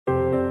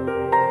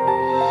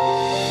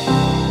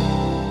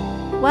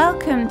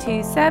Welcome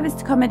to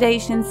Serviced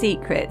Accommodation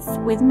Secrets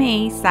with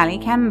me, Sally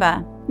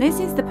Kember. This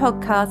is the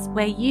podcast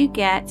where you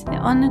get the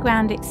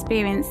on-the-ground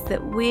experience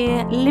that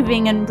we're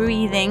living and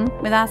breathing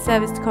with our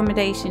serviced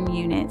accommodation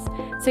units.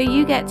 So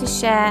you get to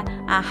share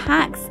our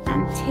hacks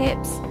and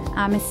tips,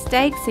 our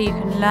mistakes, so you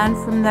can learn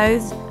from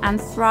those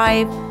and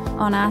thrive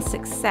on our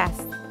success.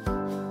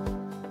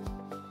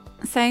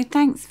 So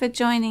thanks for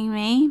joining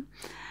me.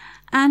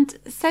 And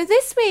so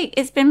this week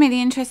it's been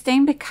really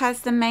interesting because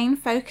the main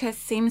focus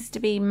seems to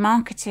be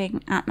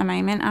marketing at the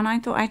moment, and I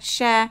thought I'd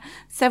share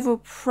several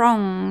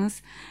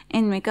prongs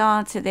in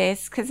regard to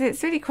this because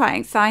it's really quite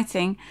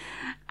exciting.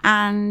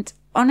 And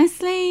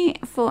honestly,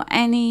 for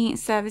any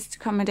serviced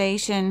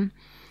accommodation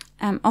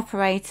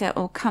operator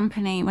or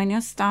company, when you're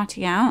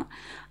starting out,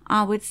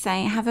 I would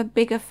say have a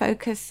bigger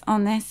focus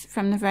on this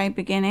from the very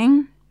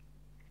beginning,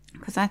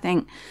 because I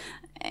think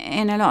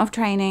in a lot of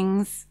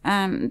trainings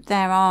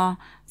there are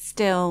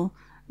still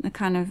the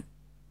kind of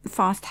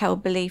fast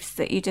held beliefs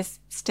that you just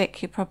stick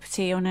your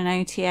property on an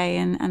OTA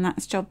and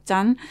that's job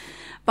done.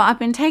 But I've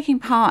been taking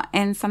part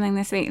in something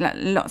this week, like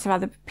lots of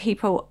other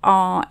people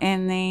are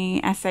in the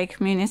SA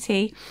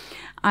community.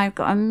 I've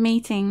got a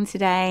meeting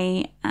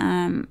today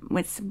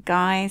with some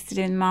guys to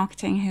do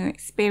marketing who are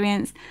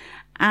experienced,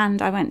 and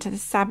I went to the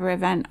SABA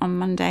event on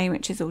Monday,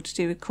 which is all to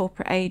do with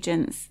corporate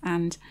agents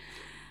and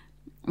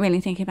really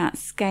thinking about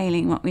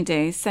scaling what we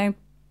do. So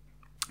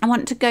I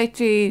want to go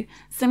through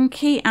some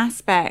key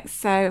aspects.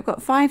 So I've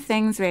got 5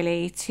 things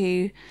really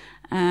to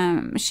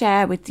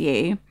share with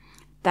you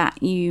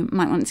that you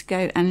might want to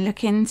go and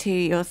look into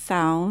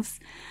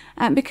yourselves,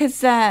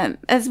 because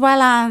as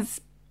well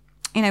as,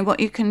 you know, what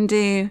you can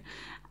do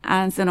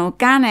as an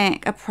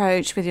organic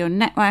approach with your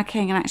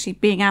networking and actually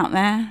being out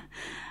there.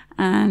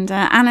 And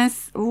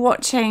Anna's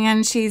watching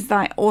and she's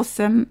like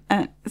awesome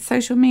at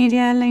social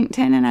media,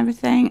 LinkedIn and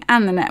everything,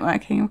 and the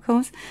networking, of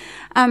course.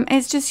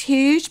 It's just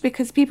huge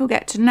because people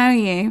get to know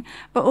you,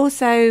 but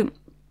also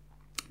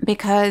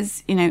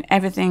because, you know,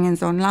 everything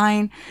is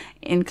online,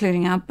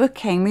 including our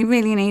booking. We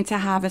really need to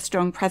have a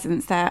strong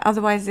presence there.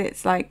 Otherwise,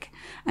 it's like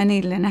a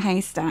needle in a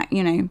haystack.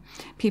 You know,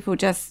 people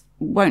just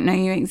won't know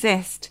you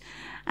exist.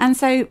 And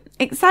so,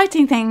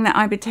 exciting thing that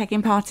I've been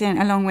taking part in,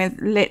 along with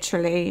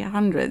literally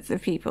hundreds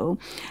of people,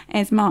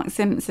 is Mark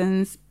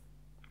Simpson's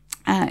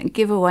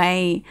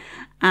giveaway.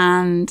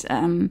 And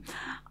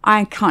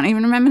I can't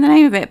even remember the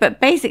name of it,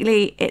 but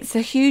basically it's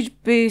a huge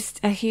boost,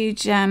 a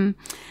huge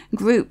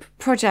group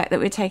project that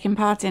we're taking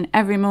part in.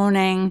 Every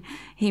morning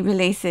he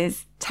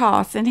releases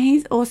tasks, and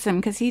he's awesome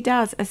because he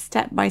does a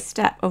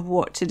step-by-step of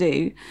what to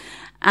do.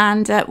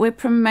 And we're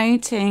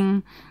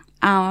promoting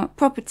our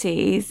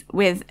properties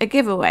with a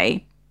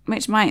giveaway,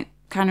 which might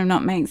kind of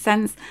not make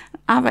sense.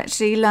 I've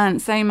actually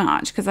learned so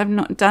much because I've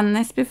not done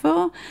this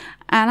before.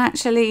 And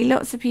actually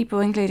lots of people,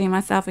 including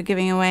myself, are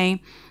giving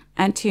away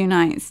a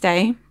 2-night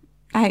stay.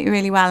 I hope you're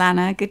really well,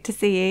 Anna. Good to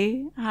see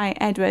you. Hi,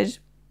 Edward.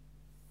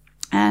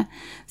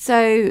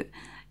 So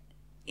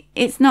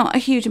it's not a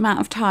huge amount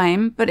of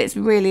time, but it's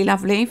really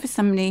lovely for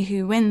somebody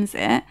who wins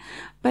it.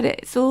 But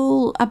it's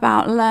all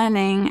about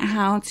learning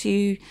how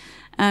to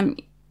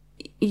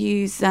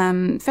use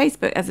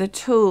Facebook as a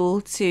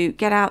tool to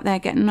get out there,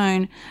 get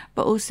known,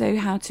 but also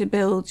how to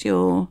build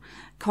your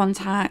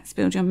contacts,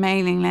 build your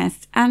mailing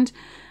list. And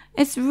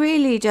it's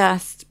really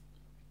just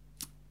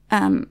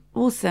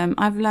awesome.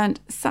 I've learned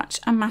such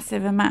a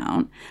massive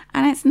amount,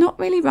 and it's not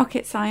really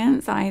rocket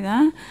science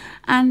either.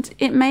 And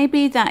it may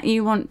be that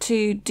you want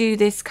to do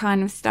this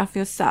kind of stuff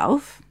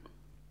yourself.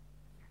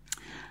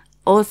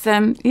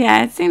 Awesome.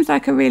 Yeah, it seems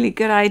like a really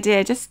good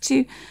idea just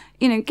to,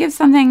 you know, give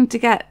something to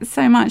get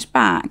so much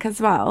back as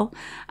well.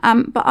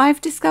 But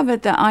I've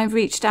discovered that I've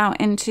reached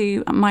out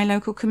into my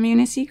local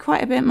community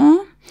quite a bit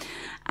more.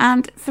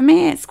 And for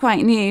me, it's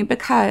quite new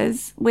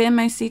because we're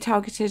mostly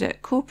targeted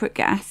at corporate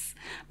guests.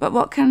 But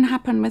what can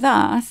happen with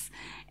us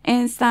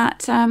is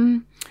that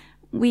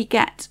we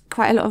get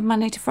quite a lot of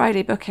Monday to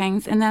Friday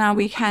bookings, and then our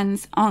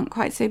weekends aren't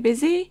quite so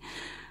busy.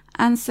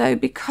 And so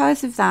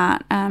because of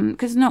that,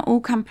 because not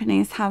all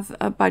companies have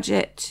a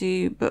budget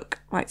to book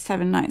like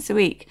 7 nights a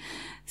week.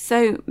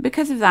 So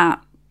because of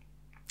that,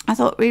 I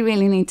thought we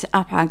really need to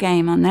up our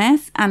game on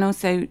this, and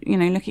also, you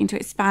know, looking to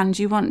expand.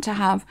 You want to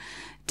have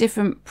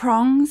different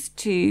prongs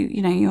to,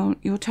 you know,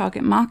 your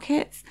target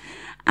markets.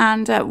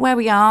 And where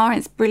we are,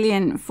 it's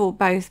brilliant for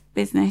both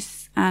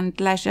business and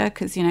leisure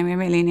because, you know, we're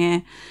really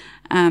near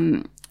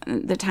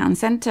the town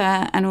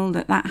centre and all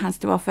that has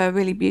to offer.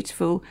 Really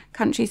beautiful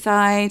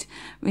countryside,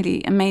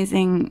 really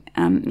amazing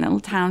little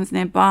towns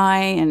nearby,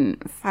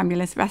 and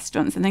fabulous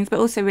restaurants and things, but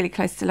also really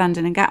close to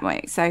London and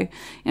Gatwick. So, you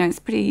know, it's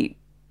pretty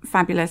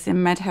fabulous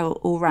in Medhill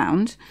all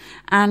round.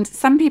 And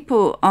some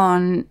people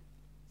on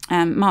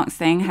Mark's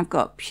thing have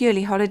got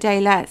purely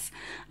holiday lets,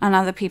 and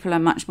other people are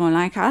much more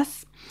like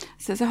us.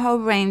 So it's a whole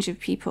range of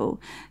people.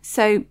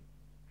 So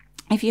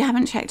if you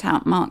haven't checked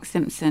out Mark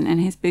Simpson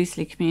and his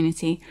Boostly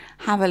community,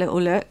 have a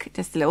little look.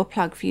 Just a little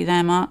plug for you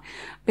there, Mark,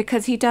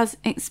 because he does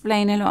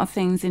explain a lot of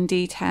things in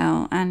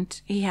detail,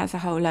 and he has a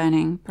whole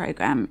learning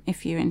program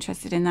if you're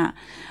interested in that.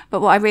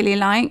 But what I really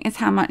like is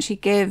how much he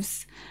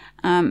gives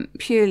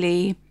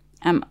purely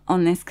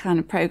on this kind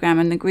of program.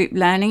 And the group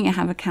learning, you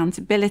have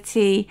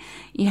accountability,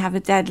 you have a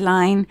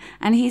deadline.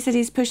 And he said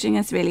he's pushing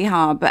us really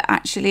hard, but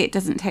actually it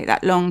doesn't take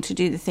that long to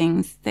do the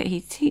things that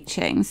he's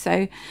teaching.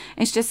 So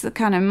it's just the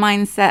kind of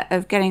mindset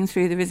of getting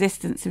through the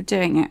resistance of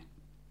doing it.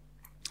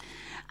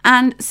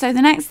 And so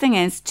the next thing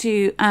is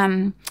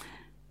to,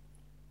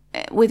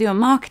 with your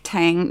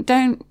marketing,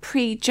 don't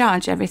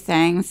prejudge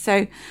everything.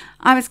 So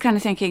I was kind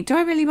of thinking, do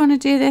I really want to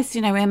do this?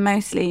 You know, we're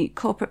mostly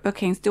corporate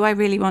bookings. Do I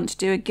really want to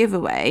do a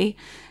giveaway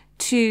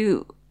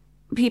to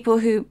people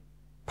who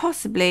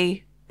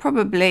probably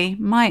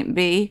might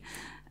be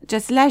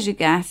just leisure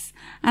guests?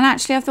 And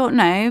actually I thought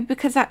no,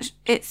 because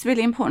it's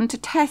really important to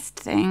test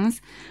things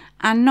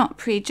and not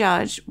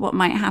prejudge what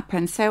might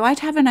happen. So I'd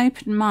have an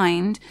open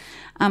mind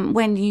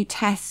when you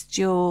test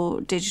your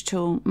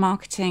digital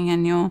marketing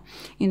and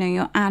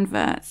your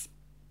adverts,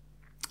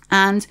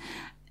 and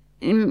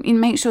you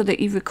make sure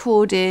that you've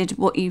recorded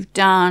what you've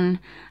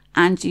done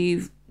and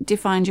you've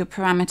defined your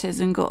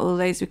parameters and got all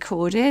those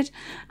recorded.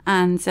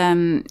 And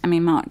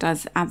Mark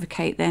does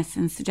advocate this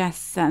and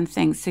suggests certain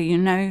things, so you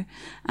know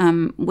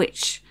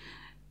which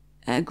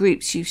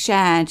groups you've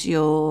shared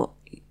your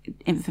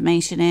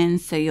information in,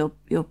 so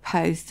your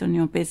post on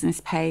your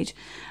business page,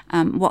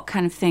 what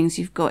kind of things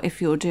you've got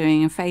if you're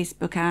doing a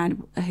Facebook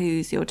ad,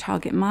 who's your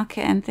target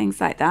market and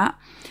things like that.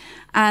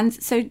 And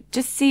so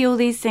just see all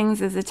these things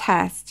as a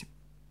test.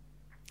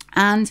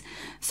 And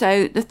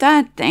so the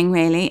third thing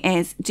really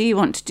is, do you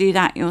want to do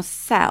that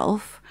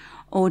yourself,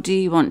 or do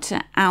you want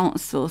to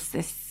outsource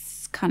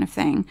this kind of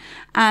thing?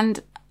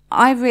 And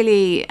I've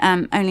really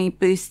only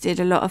boosted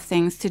a lot of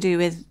things to do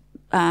with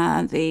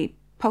the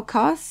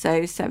podcast,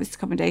 so service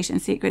accommodation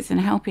secrets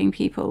and helping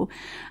people,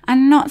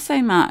 and not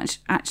so much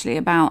actually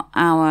about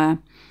our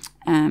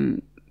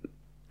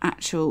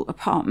actual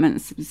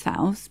apartments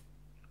themselves.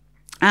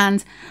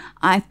 And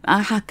I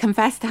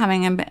confess to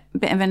having a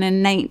bit of an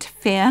innate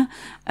fear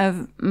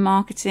of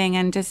marketing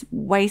and just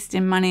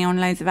wasting money on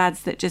loads of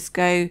ads that just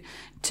go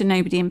to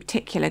nobody in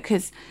particular.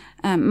 Because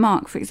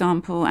Mark, for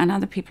example, and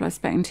other people I've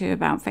spoken to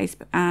about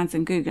Facebook ads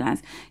and Google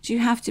ads, you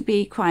have to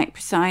be quite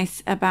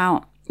precise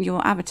about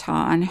your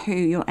avatar and who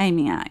you're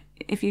aiming at.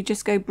 If you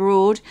just go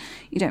broad,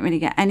 you don't really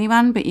get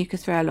anyone, but you could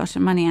throw a lot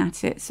of money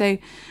at it. So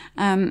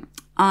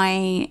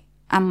I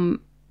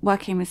am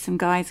working with some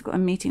guys. I've got a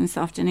meeting this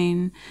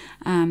afternoon.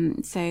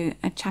 So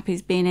a chap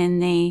who's been in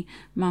the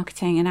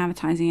marketing and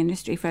advertising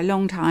industry for a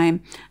long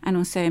time, and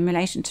also in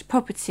relation to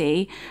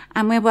property.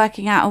 And we're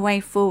working out a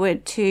way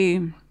forward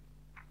to,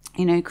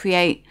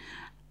 create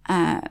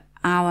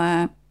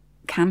our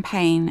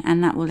campaign,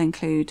 and that will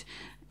include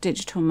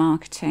digital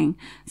marketing.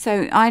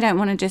 So I don't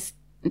want to just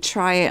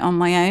try it on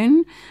my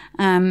own.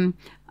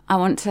 I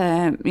want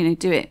to,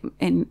 do it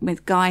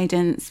with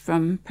guidance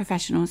from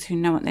professionals who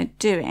know what they're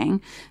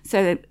doing,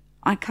 so that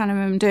I kind of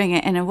am doing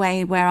it in a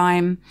way where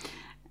I'm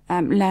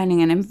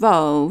learning and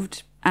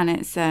involved, and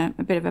it's a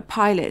bit of a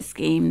pilot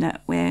scheme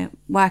that we're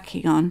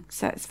working on.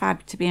 So it's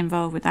fab to be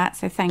involved with that.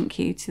 So thank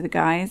you to the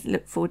guys.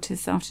 Look forward to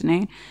this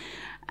afternoon.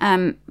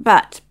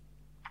 But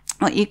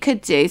what you could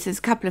do, so there's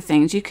a couple of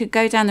things. You could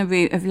go down the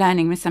route of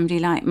learning with somebody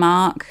like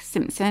Mark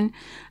Simpson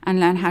and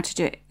learn how to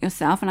do it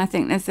yourself. And I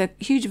think there's a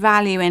huge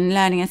value in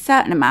learning a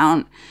certain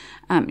amount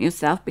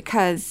yourself,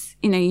 because,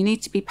 you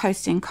need to be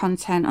posting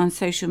content on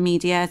social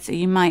media. So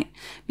you might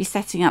be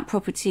setting up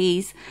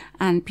properties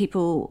and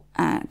people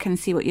can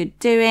see what you're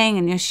doing,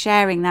 and you're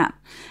sharing that.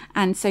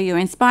 And so you're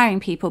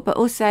inspiring people, but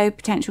also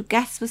potential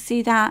guests will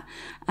see that.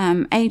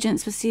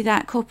 Agents will see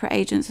that. Corporate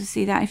agents will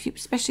see that.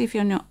 Especially if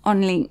you're not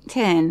on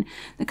LinkedIn,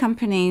 the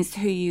companies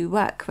who you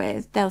work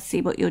with, they'll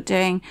see what you're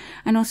doing.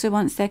 And also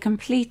once they're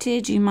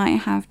completed, you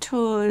might have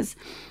tours.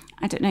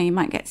 I don't know, you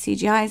might get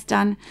CGIs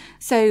done.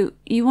 So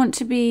you want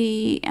to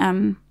be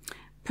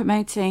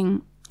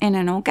promoting in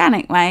an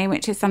organic way,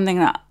 which is something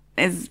that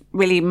is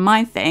really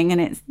my thing.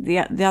 And it's the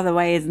other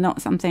way is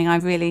not something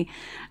I've really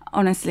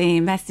honestly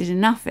invested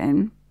enough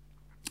in.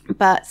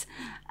 But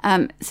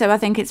so I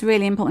think it's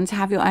really important to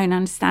have your own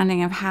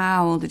understanding of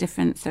how all the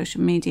different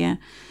social media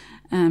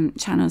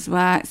channels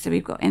work. So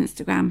we've got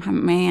Instagram,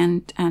 haven't we,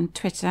 and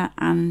Twitter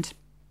and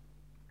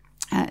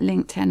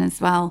LinkedIn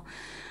as well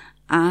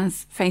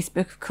as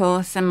Facebook, of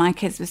course. And my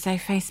kids would say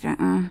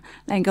Facebook,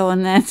 they go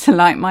on there to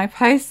like my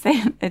posts.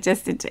 They're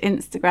just into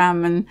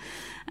Instagram,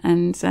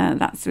 and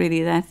that's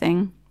really their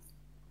thing.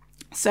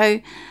 So,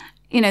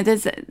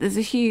 there's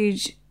a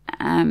huge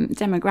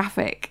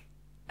demographic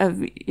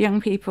of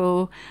young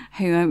people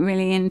who are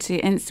really into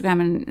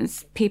Instagram,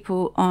 and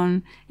people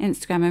on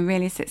Instagram are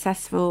really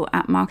successful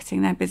at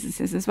marketing their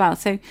businesses as well.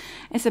 So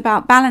it's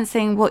about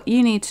balancing what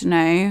you need to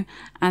know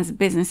as a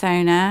business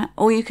owner,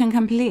 or you can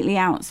completely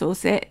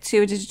outsource it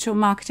to a digital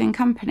marketing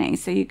company.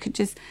 So you could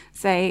just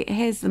say,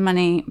 here's the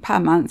money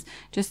per month,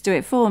 just do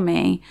it for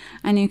me.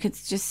 And you could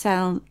just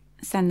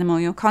send them all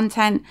your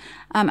content.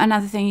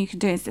 Another thing you can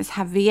do is just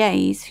have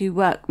VAs who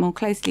work more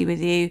closely with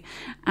you,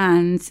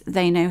 and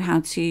they know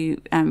how to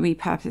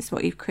repurpose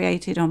what you've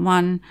created on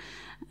one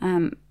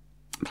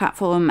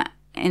platform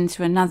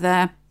into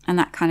another. and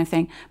that kind of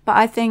thing. But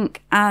I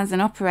think as an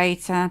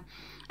operator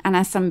and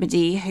as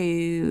somebody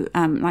who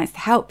likes to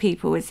help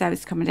people with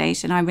service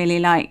accommodation, I really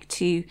like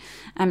to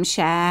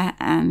share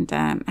and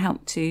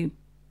help to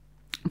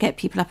get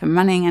people up and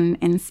running and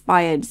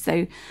inspired.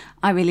 So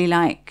I really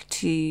like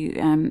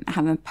to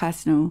have a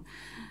personal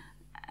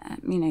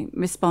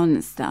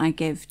response that I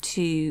give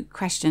to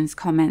questions,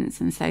 comments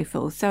and so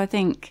forth. So I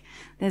think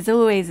there's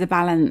always a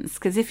balance,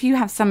 because if you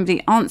have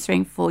somebody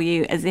answering for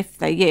you as if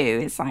they're you,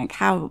 it's like,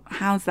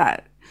 how's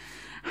that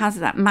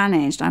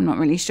managed? I'm not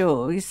really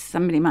sure.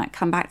 Somebody might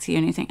come back to you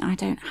and you think, I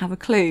don't have a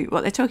clue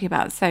what they're talking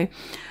about. So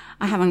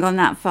I haven't gone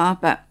that far,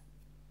 but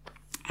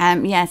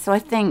so I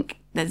think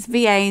there's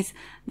VAs,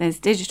 there's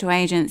digital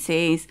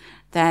agencies,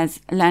 there's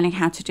learning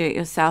how to do it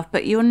yourself,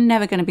 but you're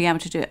never going to be able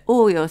to do it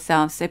all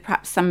yourself. So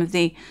perhaps some of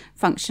the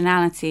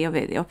functionality of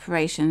it, the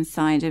operations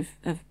side of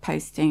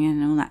posting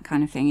and all that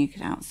kind of thing, you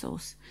could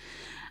outsource.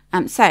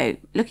 So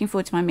looking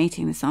forward to my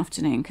meeting this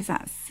afternoon, because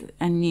that's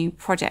a new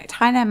project.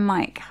 Hi there,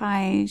 Mike.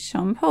 Hi,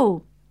 Sean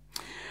Paul.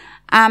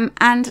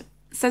 And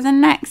so the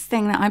next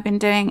thing that I've been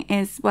doing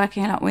is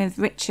working a lot with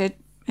Richard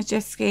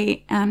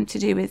Majewski to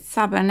do with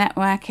Sabre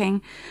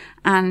networking,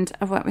 and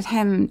I've worked with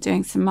him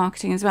doing some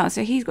marketing as well.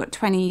 So he's got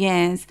 20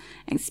 years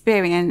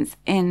experience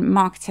in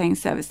marketing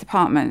service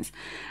departments.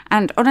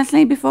 And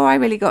honestly, before I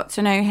really got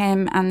to know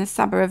him and the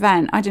Sabre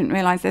event, I didn't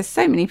realize there's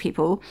so many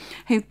people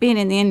who've been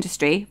in the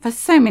industry for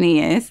so many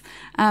years.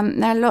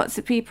 There are lots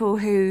of people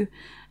who,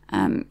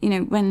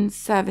 when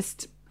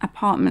serviced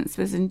apartments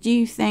was a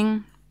new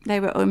thing,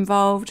 they were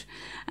involved.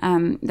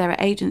 There are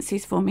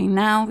agencies forming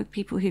now with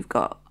people who've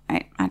got,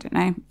 I don't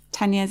know,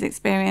 10 years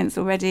experience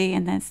already,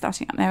 and they're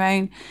starting up their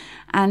own,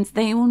 and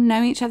they all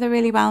know each other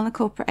really well, the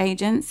corporate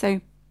agents. So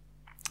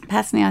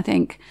personally, I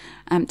think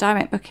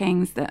direct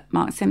bookings that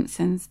Mark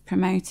Simpson's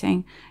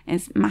promoting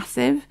is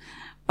massive,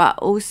 but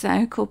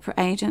also corporate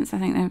agents, I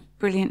think they're a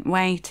brilliant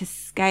way to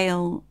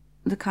scale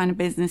the kind of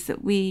business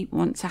that we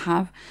want to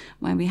have,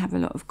 where we have a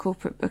lot of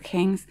corporate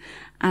bookings,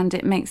 and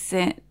it makes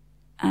it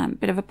a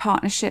bit of a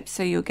partnership,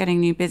 so you're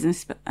getting new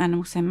business and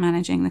also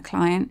managing the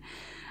client.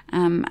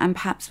 And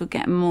perhaps we'll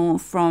get more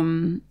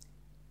from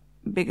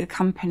bigger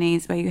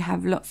companies where you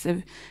have lots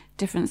of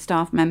different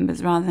staff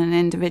members rather than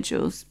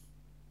individuals.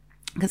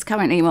 Because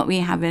currently what we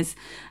have is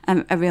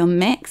a real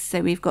mix.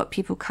 So we've got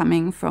people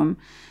coming from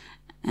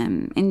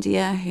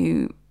India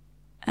who,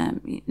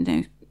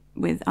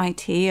 with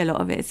IT, a lot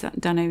of it's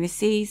done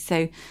overseas.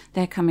 So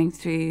they're coming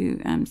through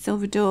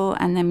Silverdor.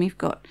 And then we've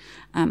got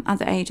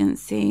other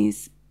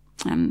agencies,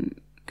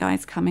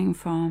 guys coming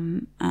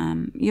from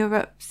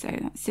Europe, so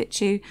that's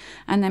Situ,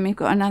 and then we've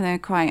got another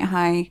quite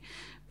high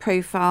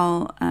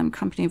profile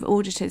company of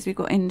auditors. We've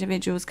got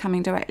individuals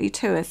coming directly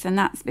to us, and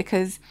that's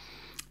because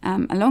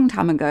a long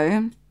time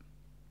ago,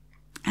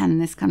 and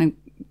this kind of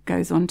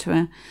goes on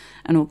to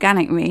an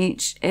organic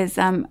reach, is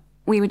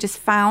we were just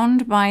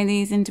found by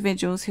these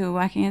individuals who were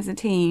working as a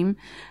team,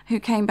 who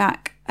came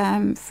back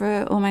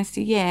for almost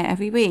a year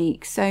every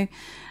week. So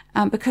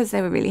because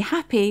they were really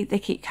happy, they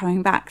keep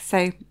coming back.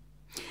 So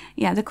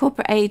yeah, the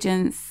corporate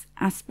agents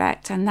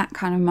aspect and that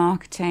kind of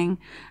marketing.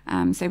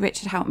 So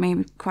Richard helped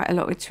me quite a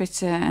lot with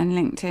Twitter and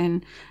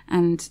LinkedIn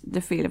and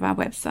the feel of our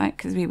website,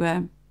 because we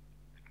were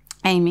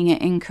aiming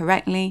it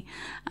incorrectly.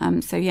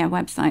 So yeah,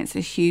 website's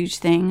a huge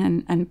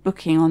thing, and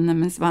booking on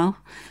them as well.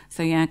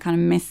 So yeah, I kind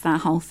of missed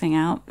that whole thing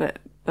out, but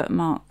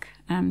Mark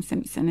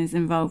Simpson is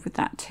involved with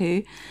that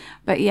too.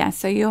 But yeah,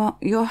 so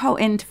your whole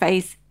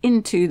interface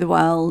into the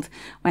world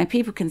where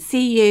people can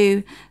see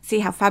you, see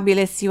how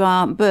fabulous you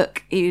are,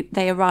 book you,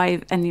 they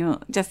arrive and you're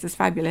just as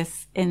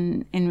fabulous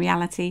in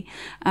reality.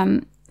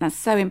 That's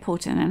so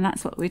important, and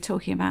that's what we're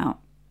talking about.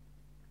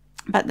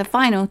 But the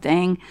final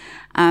thing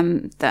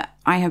that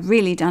I have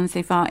really done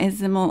so far is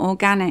the more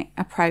organic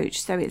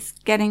approach. So it's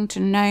getting to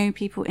know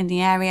people in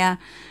the area.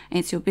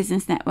 It's your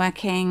business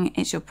networking.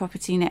 It's your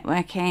property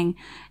networking.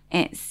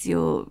 It's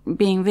your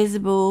being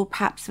visible,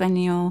 perhaps when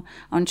you're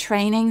on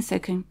training. So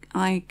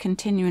I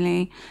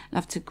continually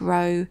love to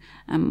grow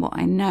what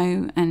I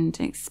know and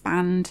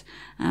expand,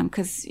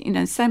 because,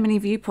 so many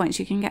viewpoints,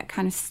 you can get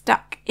kind of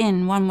stuck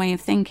in one way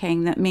of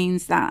thinking that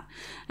means that,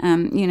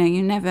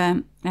 you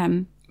never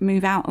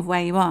move out of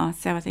where you are.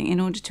 So I think in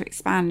order to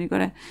expand, you've got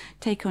to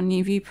take on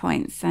new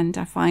viewpoints. And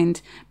I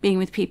find being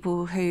with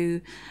people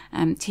who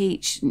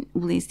teach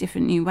all these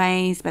different new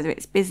ways, whether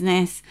it's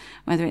business,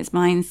 whether it's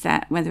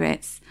mindset, whether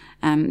it's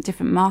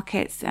different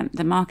markets,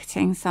 the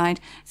marketing side,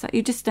 it's like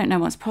you just don't know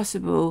what's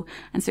possible.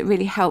 And so it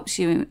really helps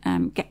you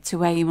get to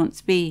where you want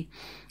to be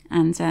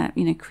and,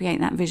 create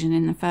that vision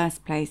in the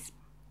first place.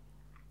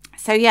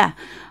 So yeah,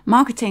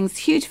 marketing's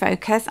huge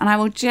focus, and I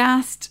will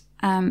just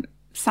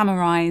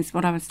summarize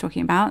what I was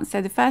talking about.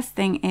 So the first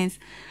thing is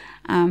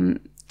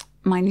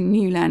my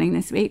new learning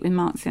this week with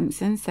Mark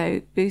Simpson.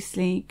 So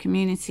Boostly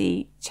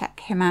community, check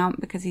him out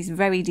because he's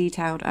very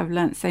detailed. I've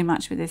learnt so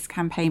much with this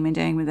campaign we're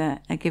doing with a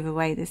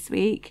giveaway this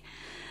week,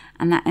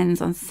 and that ends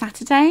on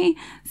Saturday.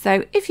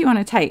 So if you want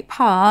to take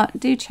part,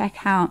 do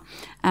check out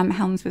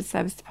Helmswood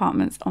Service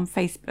Departments on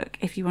Facebook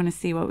if you want to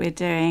see what we're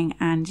doing,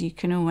 and you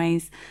can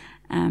always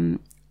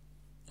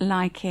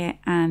like it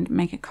and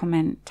make a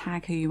comment,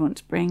 tag who you want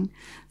to bring.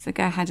 So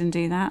go ahead and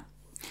do that.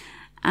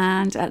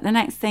 And the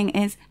next thing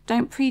is,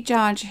 don't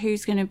prejudge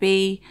who's going to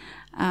be,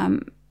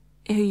 who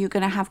you're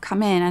going to have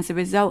come in as a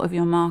result of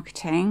your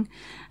marketing.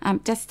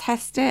 Just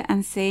test it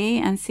and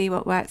see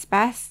what works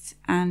best.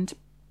 And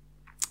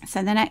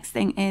so the next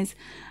thing is,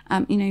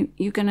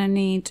 you're going to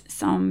need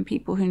some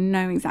people who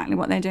know exactly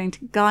what they're doing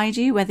to guide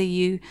you, whether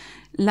you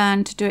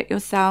learn to do it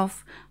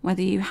yourself,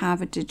 whether you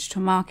have a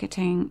digital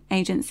marketing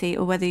agency,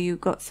 or whether you've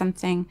got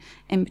something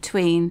in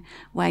between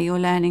where you're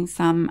learning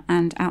some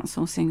and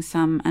outsourcing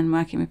some and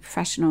working with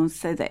professionals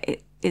so that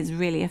it is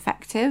really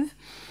effective.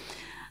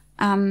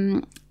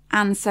 And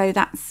so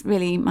that's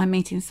really my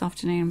meeting this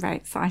afternoon. I'm very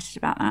excited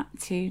about that,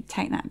 to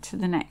take that to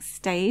the next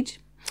stage.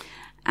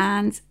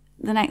 And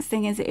the next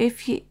thing is,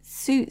 if it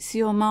suits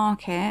your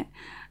market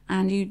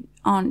and you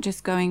aren't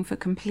just going for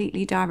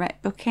completely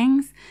direct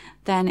bookings,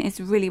 then it's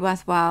really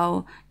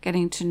worthwhile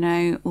getting to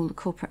know all the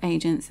corporate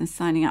agents and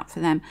signing up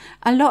for them.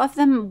 A lot of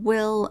them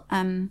will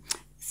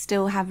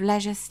still have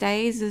leisure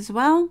stays as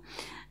well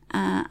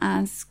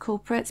as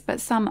corporates, but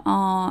some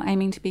are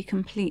aiming to be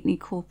completely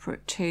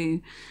corporate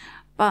too.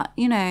 But,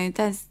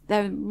 there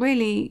are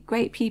really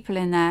great people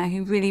in there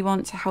who really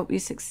want to help you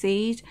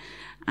succeed.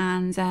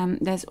 And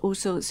there's all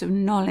sorts of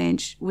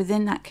knowledge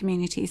within that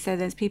community. So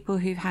there's people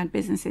who've had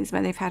businesses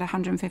where they've had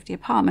 150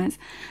 apartments,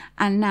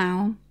 and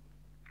now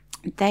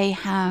they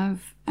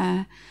have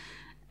a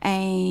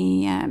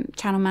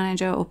channel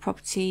manager or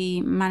property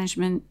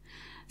management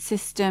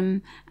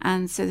system.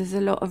 And so there's a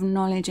lot of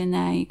knowledge in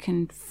there. You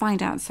can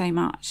find out so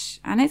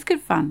much, and it's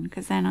good fun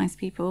because they're nice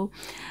people.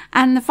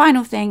 And the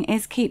final thing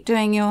is, keep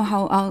doing your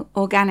whole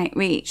organic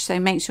reach.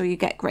 So make sure you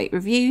get great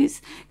reviews,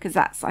 because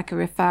that's like a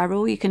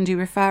referral. You can do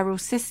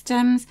referral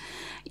systems.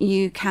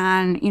 You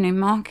can,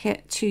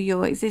 market to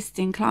your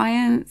existing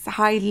clients.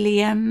 Hi,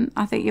 Liam.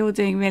 I think you're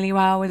doing really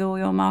well with all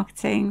your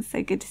marketing.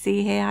 So good to see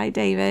you here. Hi,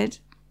 David.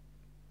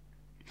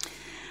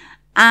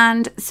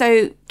 And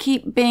so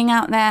keep being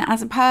out there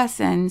as a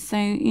person. So,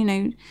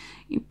 you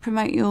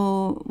promote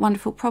your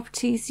wonderful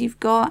properties you've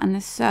got and the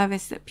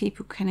service that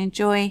people can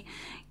enjoy.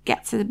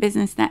 Get to the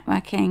business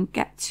networking,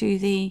 get to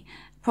the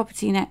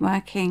property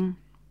networking,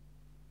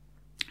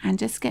 and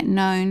just get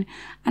known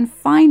and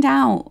find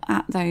out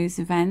at those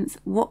events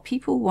what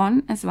people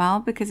want as well,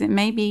 because it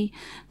may be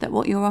that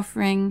what you're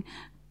offering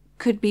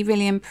could be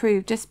really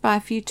improved just by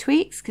a few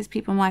tweaks, because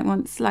people might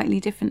want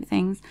slightly different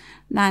things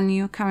than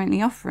you're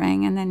currently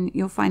offering, and then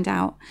you'll find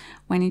out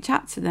when you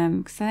chat to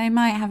them. So they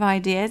might have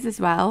ideas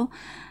as well.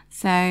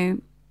 So,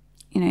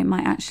 it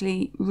might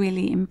actually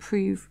really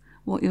improve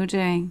what you're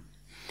doing.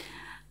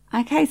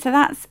 Okay, so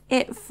that's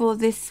it for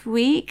this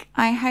week.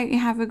 I hope you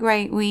have a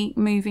great week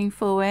moving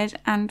forward,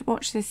 and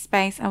watch this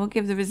space. I will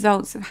give the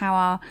results of how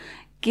our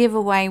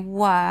giveaway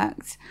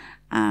worked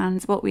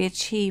and what we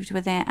achieved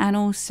with it, and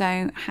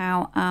also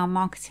how our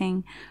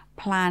marketing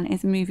plan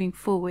is moving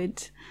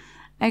forward.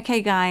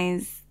 Okay,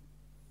 guys,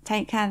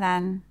 take care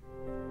then.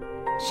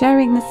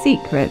 Sharing the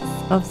secrets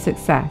of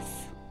success.